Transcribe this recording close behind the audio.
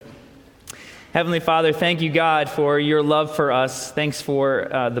Heavenly Father, thank you, God, for your love for us. Thanks for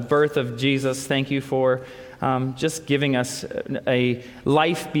the birth of Jesus. Thank you for just giving us a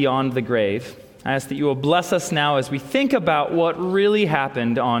life beyond the grave. I ask that you will bless us now as we think about what really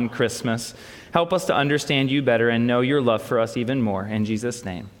happened on Christmas. Help us to understand you better and know your love for us even more. In Jesus'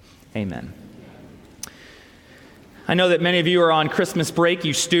 name, amen. I know that many of you are on Christmas break,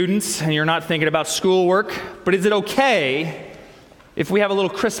 you students, and you're not thinking about schoolwork, but is it okay if we have a little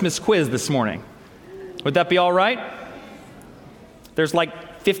Christmas quiz this morning? Would that be all right? There's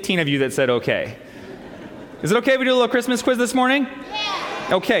like 15 of you that said okay. Is it okay if we do a little Christmas quiz this morning? Yeah.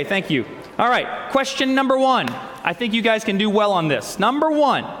 Okay, thank you. All right, question number 1. I think you guys can do well on this. Number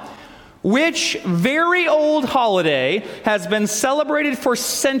 1, which very old holiday has been celebrated for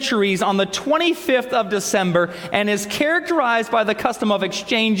centuries on the 25th of December and is characterized by the custom of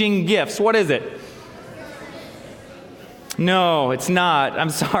exchanging gifts? What is it? No, it's not. I'm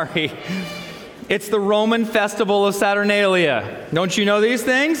sorry. It's the Roman festival of Saturnalia. Don't you know these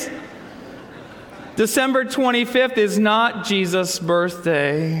things? December 25th is not Jesus'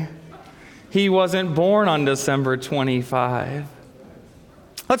 birthday. He wasn't born on December 25.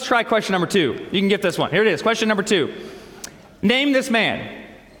 Let's try question number 2. You can get this one. Here it is. Question number 2. Name this man.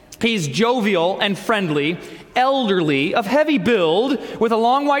 He's jovial and friendly, elderly, of heavy build, with a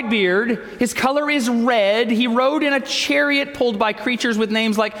long white beard. His color is red. He rode in a chariot pulled by creatures with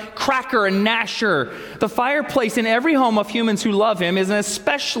names like Cracker and Gnasher. The fireplace in every home of humans who love him is an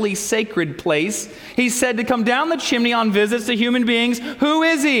especially sacred place. He's said to come down the chimney on visits to human beings. Who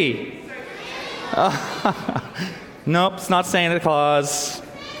is he? Nope, it's not Santa Claus.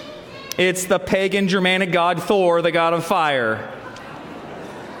 It's the pagan Germanic god Thor, the god of fire.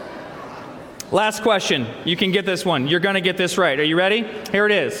 Last question. You can get this one. You're going to get this right. Are you ready? Here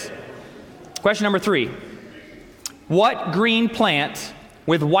it is. Question number 3. What green plant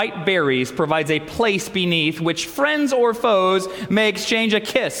with white berries provides a place beneath which friends or foes may exchange a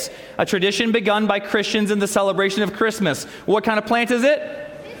kiss? A tradition begun by Christians in the celebration of Christmas. What kind of plant is it?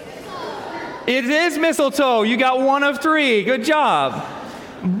 Mistletoe. It is mistletoe. You got 1 of 3. Good job.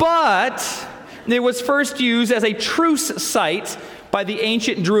 But it was first used as a truce site by the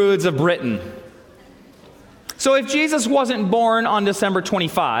ancient Druids of Britain. So if Jesus wasn't born on December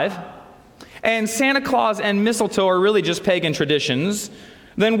 25, and Santa Claus and mistletoe are really just pagan traditions,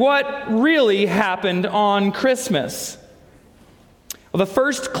 then what really happened on Christmas? Well, the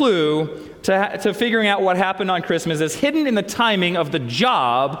first clue to figuring out what happened on Christmas is hidden in the timing of the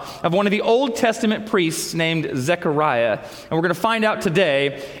job of one of the Old Testament priests named Zechariah. And we're going to find out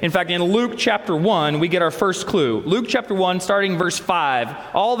today. In fact, in Luke chapter 1, we get our first clue. Luke chapter 1, starting verse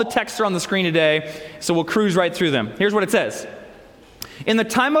 5. All the texts are on the screen today, so we'll cruise right through them. Here's what it says. In the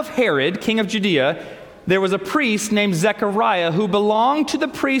time of Herod, king of Judea, there was a priest named Zechariah who belonged to the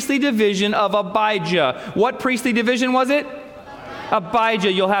priestly division of Abijah. What priestly division was it?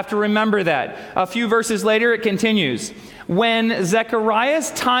 Abijah, you'll have to remember that. A few verses later, it continues. When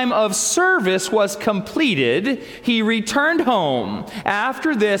Zechariah's time of service was completed, he returned home.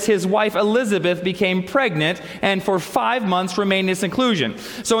 After this, his wife Elizabeth became pregnant and for 5 months remained in seclusion.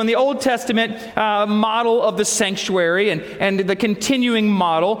 So in the Old Testament model of the sanctuary and the continuing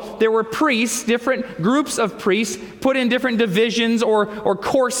model, there were priests, different groups of priests, put in different divisions or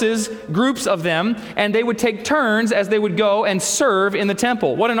courses, groups of them, and they would take turns as they would go and serve in the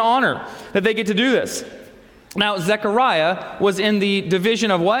temple. What an honor that they get to do this. Now, Zechariah was in the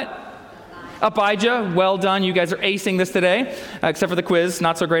division of what? Abijah. Well done. You guys are acing this today, except for the quiz.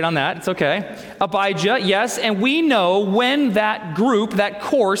 Not so great on that. It's okay. Abijah, yes. And we know when that group, that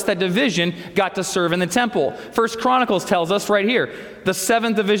course, that division got to serve in the temple. First Chronicles tells us right here. The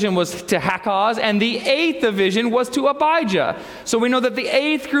 7th division was to Hakaz, and the 8th division was to Abijah. So we know that the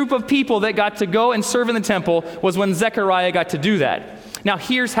 8th group of people that got to go and serve in the temple was when Zechariah got to do that. Now,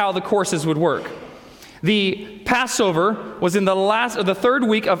 here's how the courses would work. The Passover was in the third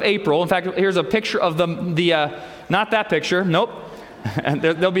week of April. In fact, here's a picture of not that picture. Nope.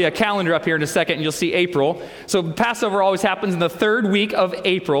 There'll be a calendar up here in a second, and you'll see April. So Passover always happens in the 3rd week of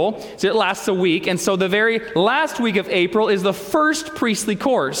April. So it lasts a week. And so the very last week of April is the first priestly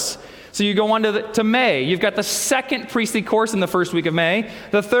course. So you go on to May. You've got the 2nd priestly course in the 1st week of May,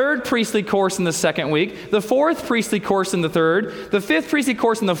 the 3rd priestly course in the 2nd week, the 4th priestly course in the 3rd, the 5th priestly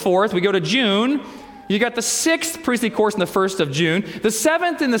course in the 4th. We go to June. You got the 6th priestly course in the 1st of June, the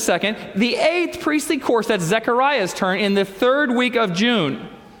 7th in the 2nd, the 8th priestly course, that's Zechariah's turn, in the 3rd week of June.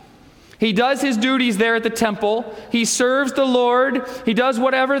 He does his duties there at the temple. He serves the Lord. He does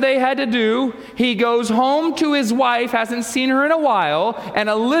whatever they had to do. He goes home to his wife, hasn't seen her in a while, and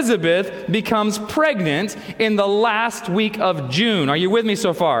Elizabeth becomes pregnant in the last week of June. Are you with me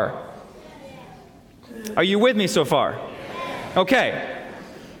so far? Are you with me so far? Okay.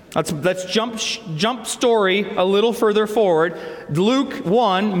 Let's jump story a little further forward. Luke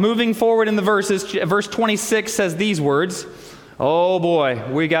 1, moving forward in the verses, verse 26 says these words. Oh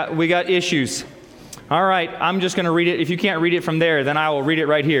boy, we got issues. All right, I'm just going to read it. If you can't read it from there, then I will read it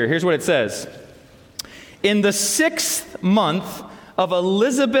right here. Here's what it says. In the 6th month of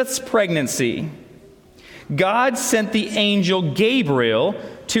Elizabeth's pregnancy, God sent the angel Gabriel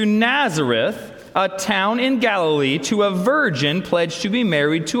to Nazareth, a town in Galilee, to a virgin pledged to be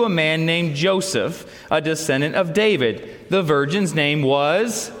married to a man named Joseph, a descendant of David. The virgin's name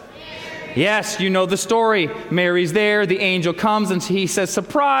was... Yes, you know the story. Mary's there. The angel comes and he says,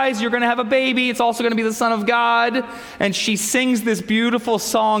 surprise, you're going to have a baby. It's also going to be the Son of God. And she sings this beautiful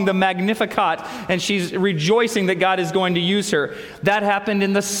song, the Magnificat, and she's rejoicing that God is going to use her. That happened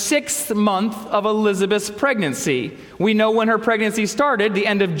in the 6th month of Elizabeth's pregnancy. We know when her pregnancy started, the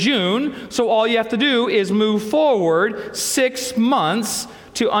end of June. So all you have to do is move forward 6 months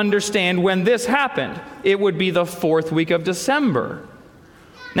to understand when this happened. It would be the 4th week of December.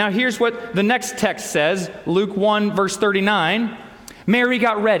 Now here's what the next text says, Luke 1, verse 39. Mary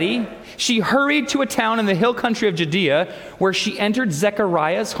got ready. She hurried to a town in the hill country of Judea, where she entered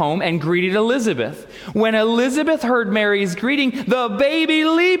Zechariah's home and greeted Elizabeth. When Elizabeth heard Mary's greeting, the baby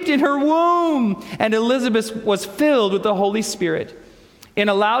leaped in her womb, and Elizabeth was filled with the Holy Spirit. In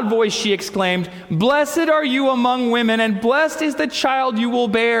a loud voice she exclaimed, "Blessed are you among women, and blessed is the child you will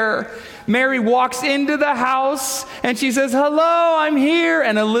bear." Mary walks into the house and she says, "Hello, I'm here."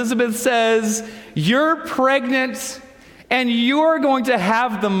 And Elizabeth says, "You're pregnant and you're going to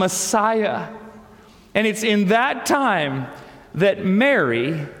have the Messiah." And it's in that time that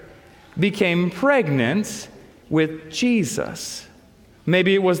Mary became pregnant with Jesus.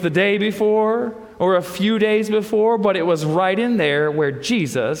 Maybe it was the day before or a few days before, but it was right in there where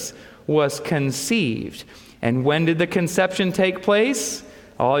Jesus was conceived. And when did the conception take place?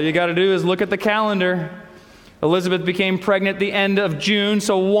 All you got to do is look at the calendar. Elizabeth became pregnant the end of June,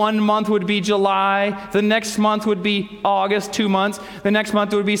 so 1 month would be July. The next month would be August, 2 months. The next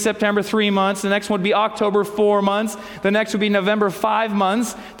month would be September, 3 months. The next one would be October, 4 months. The next would be November, 5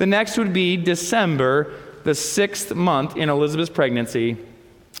 months. The next would be December, the 6th month in Elizabeth's pregnancy,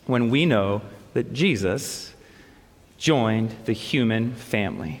 when we know that Jesus joined the human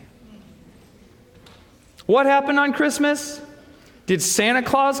family. What happened on Christmas? Did Santa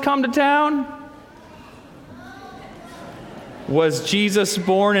Claus come to town? Was Jesus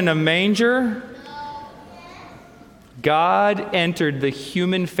born in a manger? God entered the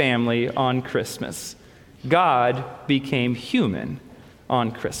human family on Christmas. God became human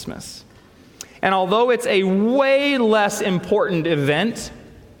on Christmas. And although it's a way less important event,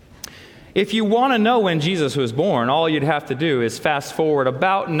 if you want to know when Jesus was born, all you'd have to do is fast forward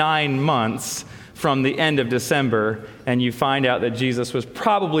about 9 months from the end of December, and you find out that Jesus was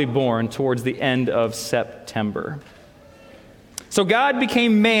probably born towards the end of September. So God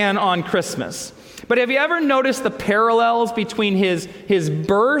became man on Christmas. But have you ever noticed the parallels between his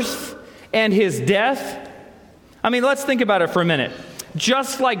birth and his death? I mean, let's think about it for a minute.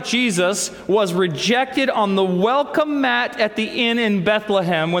 Just like Jesus was rejected on the welcome mat at the inn in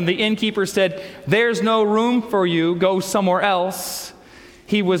Bethlehem when the innkeeper said, "There's no room for you, go somewhere else,"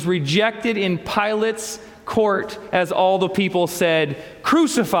 he was rejected in Pilate's court as all the people said,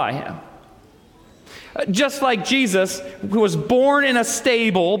 "Crucify him." Just like Jesus, who was born in a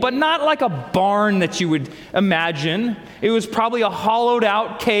stable, but not like a barn that you would imagine. It was probably a hollowed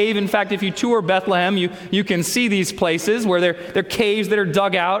out cave. In fact, if you tour Bethlehem, you can see these places where they're caves that are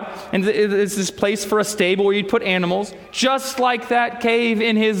dug out. And it's this place for a stable where you'd put animals. Just like that cave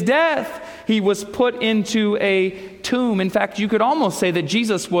in his death, he was put into a tomb. In fact, you could almost say that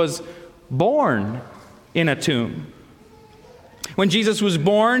Jesus was born in a tomb. When Jesus was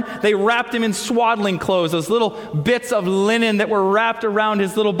born, they wrapped him in swaddling clothes, those little bits of linen that were wrapped around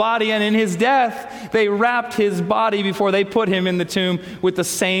his little body. And in his death, they wrapped his body before they put him in the tomb with the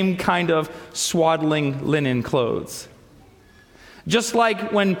same kind of swaddling linen clothes. Just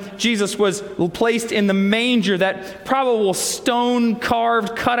like when Jesus was placed in the manger, that probable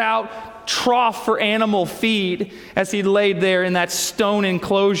stone-carved, cut-out trough for animal feed, as he laid there in that stone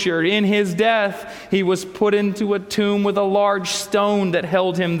enclosure. In his death, he was put into a tomb with a large stone that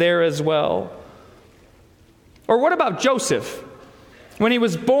held him there as well. Or what about Joseph? When he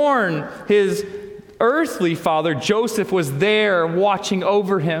was born, his earthly father, Joseph, was there watching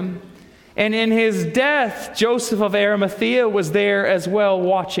over him. And in his death, Joseph of Arimathea was there as well,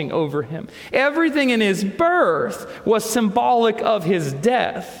 watching over him. Everything in his birth was symbolic of his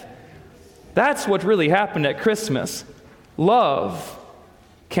death. That's what really happened at Christmas. Love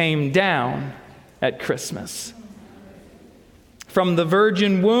came down at Christmas. From the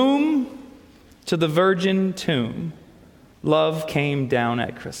virgin womb to the virgin tomb, love came down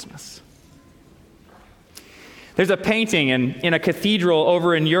at Christmas. There's a painting in a cathedral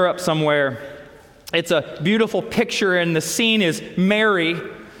over in Europe somewhere. It's a beautiful picture, and the scene is Mary.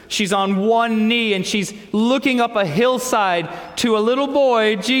 She's on one knee, and she's looking up a hillside to a little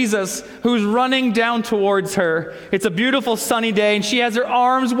boy, Jesus, who's running down towards her. It's a beautiful sunny day, and she has her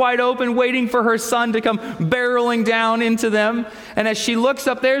arms wide open, waiting for her son to come barreling down into them. And as she looks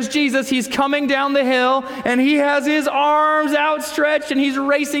up, there's Jesus. He's coming down the hill, and he has his arms outstretched, and he's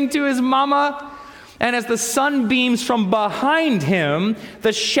racing to his mama. And as the sun beams from behind him,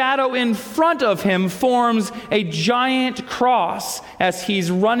 the shadow in front of him forms a giant cross as he's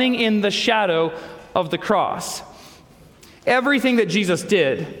running in the shadow of the cross. Everything that Jesus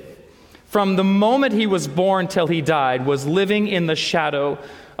did, from the moment he was born till he died, was living in the shadow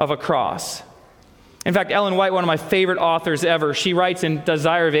of a cross. In fact, Ellen White, one of my favorite authors ever, she writes in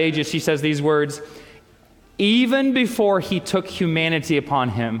Desire of Ages, she says these words, "Even before he took humanity upon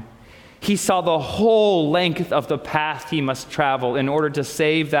him, he saw the whole length of the path he must travel in order to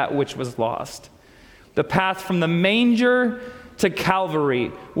save that which was lost. The path from the manger to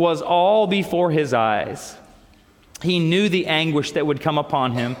Calvary was all before his eyes. He knew the anguish that would come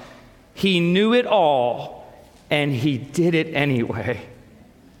upon him. He knew it all, and he did it anyway."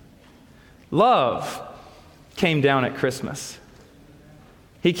 Love came down at Christmas.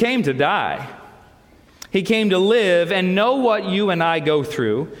 He came to die. He came to live and know what you and I go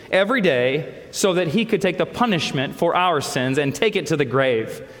through every day so that he could take the punishment for our sins and take it to the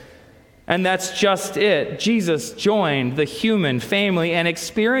grave. And that's just it. Jesus joined the human family and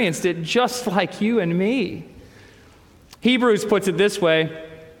experienced it just like you and me. Hebrews puts it this way.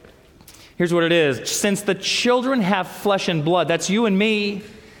 Here's what it is. Since the children have flesh and blood, that's you and me,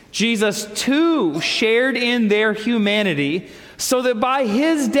 Jesus too shared in their humanity, so that by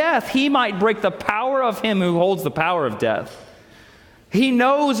his death he might break the power of him who holds the power of death. He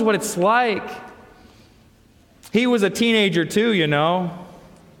knows what it's like. He was a teenager too, you know.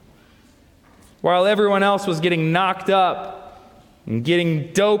 While everyone else was getting knocked up and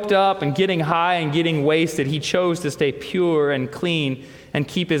getting doped up and getting high and getting wasted, he chose to stay pure and clean and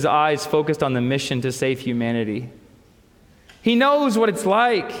keep his eyes focused on the mission to save humanity. He knows what it's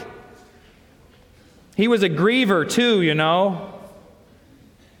like. He was a griever too, you know.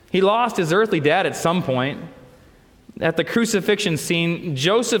 He lost his earthly dad at some point. At the crucifixion scene,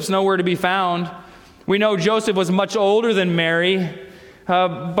 Joseph's nowhere to be found. We know Joseph was much older than Mary,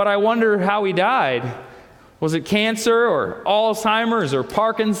 but I wonder how he died. Was it cancer or Alzheimer's or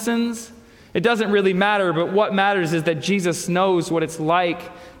Parkinson's? It doesn't really matter, but what matters is that Jesus knows what it's like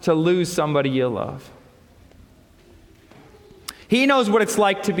to lose somebody you love. He knows what it's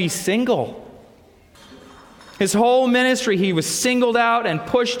like to be single. His whole ministry, he was singled out and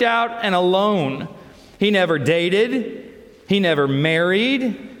pushed out and alone. He never dated. He never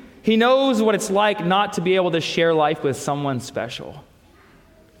married. He knows what it's like not to be able to share life with someone special.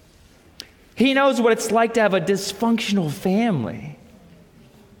 He knows what it's like to have a dysfunctional family.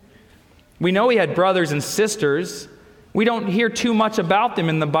 We know he had brothers and sisters. We don't hear too much about them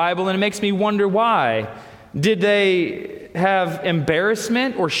in the Bible, and it makes me wonder why. Did they have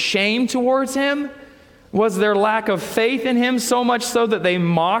embarrassment or shame towards him? Was their lack of faith in him so much so that they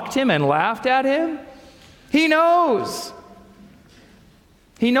mocked him and laughed at him? He knows.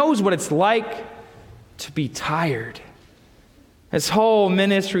 He knows what it's like to be tired. His whole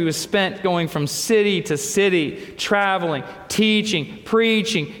ministry was spent going from city to city, traveling, teaching,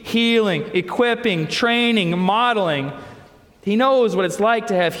 preaching, healing, equipping, training, modeling. He knows what it's like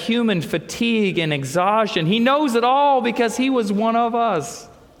to have human fatigue and exhaustion. He knows it all because he was one of us.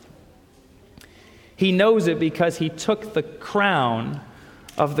 He knows it because he took the crown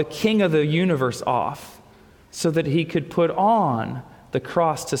of the King of the universe off so that he could put on the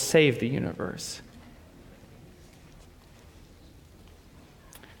cross to save the universe.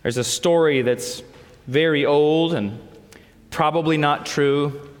 There's a story that's very old and probably not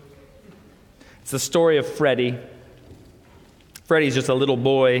true. It's the story of Freddie. Freddie's just a little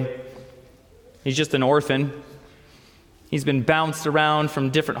boy. He's just an orphan. He's been bounced around from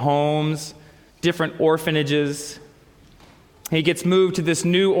different homes, different orphanages. He gets moved to this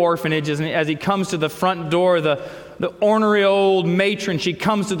new orphanage, and as he comes to the front door, the ornery old matron, she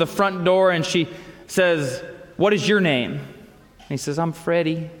comes to the front door and she says, "What is your name?" And he says, "I'm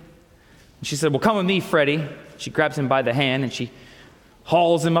Freddie." And she said, "Well, come with me, Freddie." She grabs him by the hand and she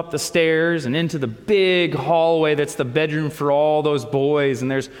hauls him up the stairs and into the big hallway that's the bedroom for all those boys. And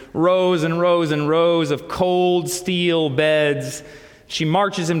there's rows and rows and rows of cold steel beds She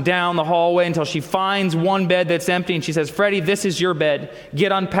marches him down the hallway until she finds one bed that's empty, and she says, Freddie, this is your bed.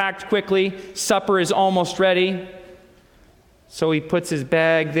 Get unpacked quickly. Supper is almost ready. So he puts his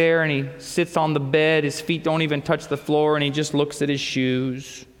bag there, and he sits on the bed. His feet don't even touch the floor, and he just looks at his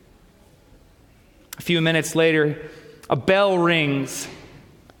shoes. A few minutes later, a bell rings.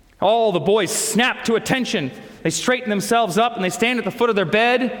 All the boys snap to attention. They straighten themselves up, and they stand at the foot of their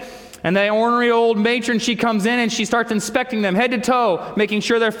bed. And the ornery old matron, she comes in and she starts inspecting them head to toe, making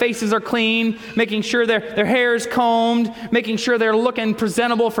sure their faces are clean, making sure their hair is combed, making sure they're looking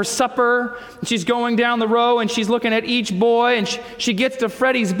presentable for supper. And she's going down the row and she's looking at each boy, and she gets to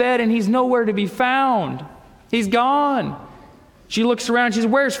Freddie's bed and he's nowhere to be found. He's gone. She looks around and she says,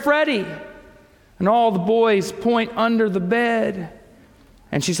 where's Freddie? And all the boys point under the bed.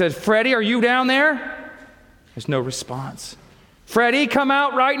 And she says, Freddie, are you down there? There's no response. Freddie, come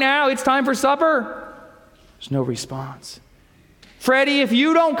out right now. It's time for supper. There's no response. Freddie, if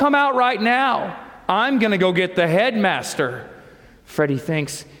you don't come out right now, I'm going to go get the headmaster. Freddie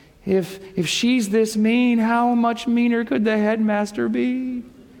thinks, if she's this mean, how much meaner could the headmaster be?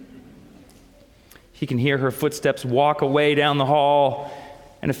 He can hear her footsteps walk away down the hall.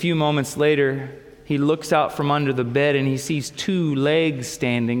 And a few moments later, he looks out from under the bed and he sees two legs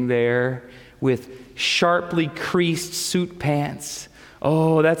standing there with sharply creased suit pants.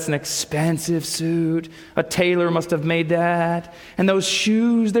 Oh, that's an expensive suit. A tailor must have made that. And those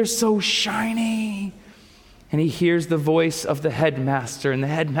shoes, they're so shiny. And he hears the voice of the headmaster, and the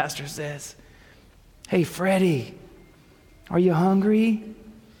headmaster says, Hey, Freddie, are you hungry?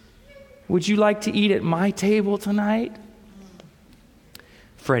 Would you like to eat at my table tonight?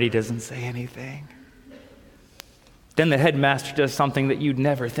 Freddie doesn't say anything. Then the headmaster does something that you'd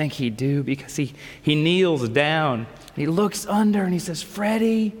never think he'd do, because he kneels down. He looks under and he says,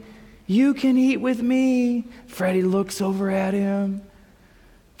 Freddie, you can eat with me. Freddie looks over at him.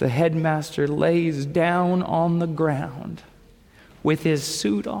 The headmaster lays down on the ground with his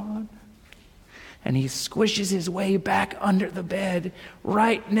suit on, and he squishes his way back under the bed,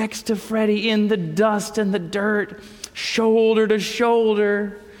 right next to Freddie in the dust and the dirt, shoulder to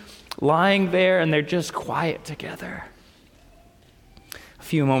shoulder, lying there, and they're just quiet together. A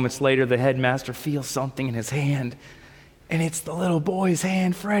few moments later, the headmaster feels something in his hand, and it's the little boy's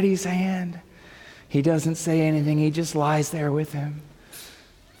hand, Freddie's hand. He doesn't say anything. He just lies there with him.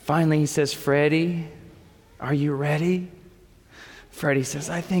 Finally, he says, Freddie, are you ready? Freddie says,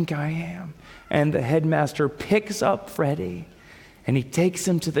 I think I am. And the headmaster picks up Freddie, and he takes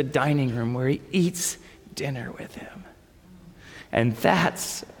him to the dining room where he eats dinner with him. And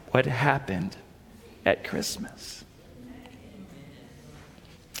that's what happened at Christmas.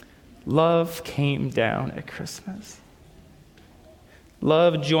 Love came down at Christmas.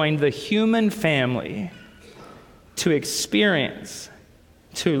 Love joined the human family to experience,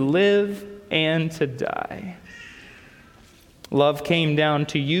 to live, and to die. Love came down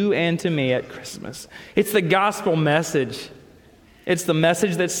to you and to me at Christmas. It's the gospel message. It's the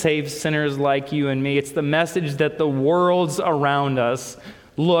message that saves sinners like you and me. It's the message that the worlds around us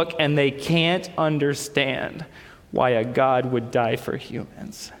look and they can't understand why a God would die for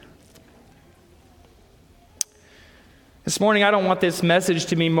humans. This morning, I don't want this message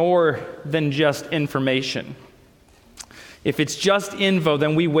to be more than just information. If it's just info,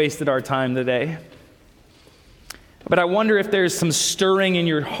 then we wasted our time today. But I wonder if there's some stirring in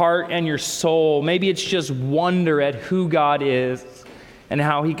your heart and your soul. Maybe it's just wonder at who God is and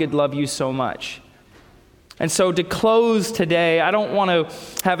how he could love you so much. And so to close today, I don't want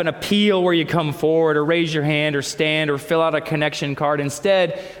to have an appeal where you come forward or raise your hand or stand or fill out a connection card.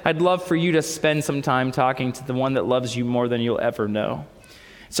 Instead, I'd love for you to spend some time talking to the one that loves you more than you'll ever know.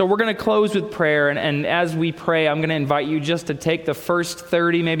 So we're going to close with prayer, and as we pray, I'm going to invite you just to take the first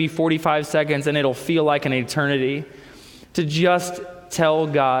 30, maybe 45 seconds, and it'll feel like an eternity, to just tell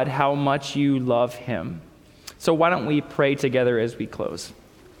God how much you love him. So why don't we pray together as we close?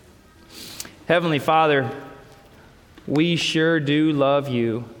 Heavenly Father, we sure do love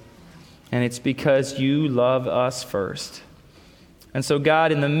you, and it's because you love us first. And so,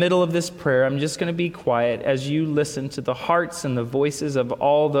 God, in the middle of this prayer, I'm just going to be quiet as you listen to the hearts and the voices of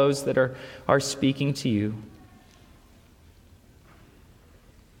all those that are speaking to you.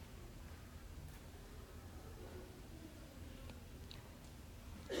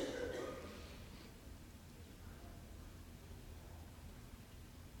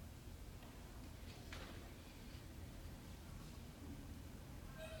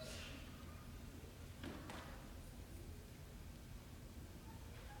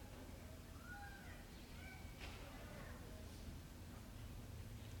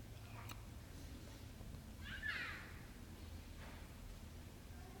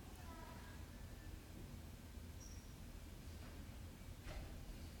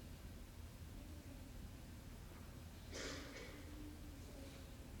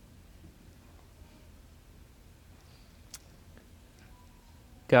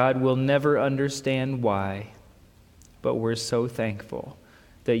 God, we'll never understand why, but we're so thankful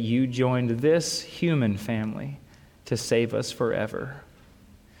that you joined this human family to save us forever.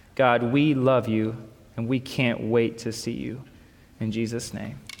 God, we love you, and we can't wait to see you. In Jesus'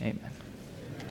 name, amen.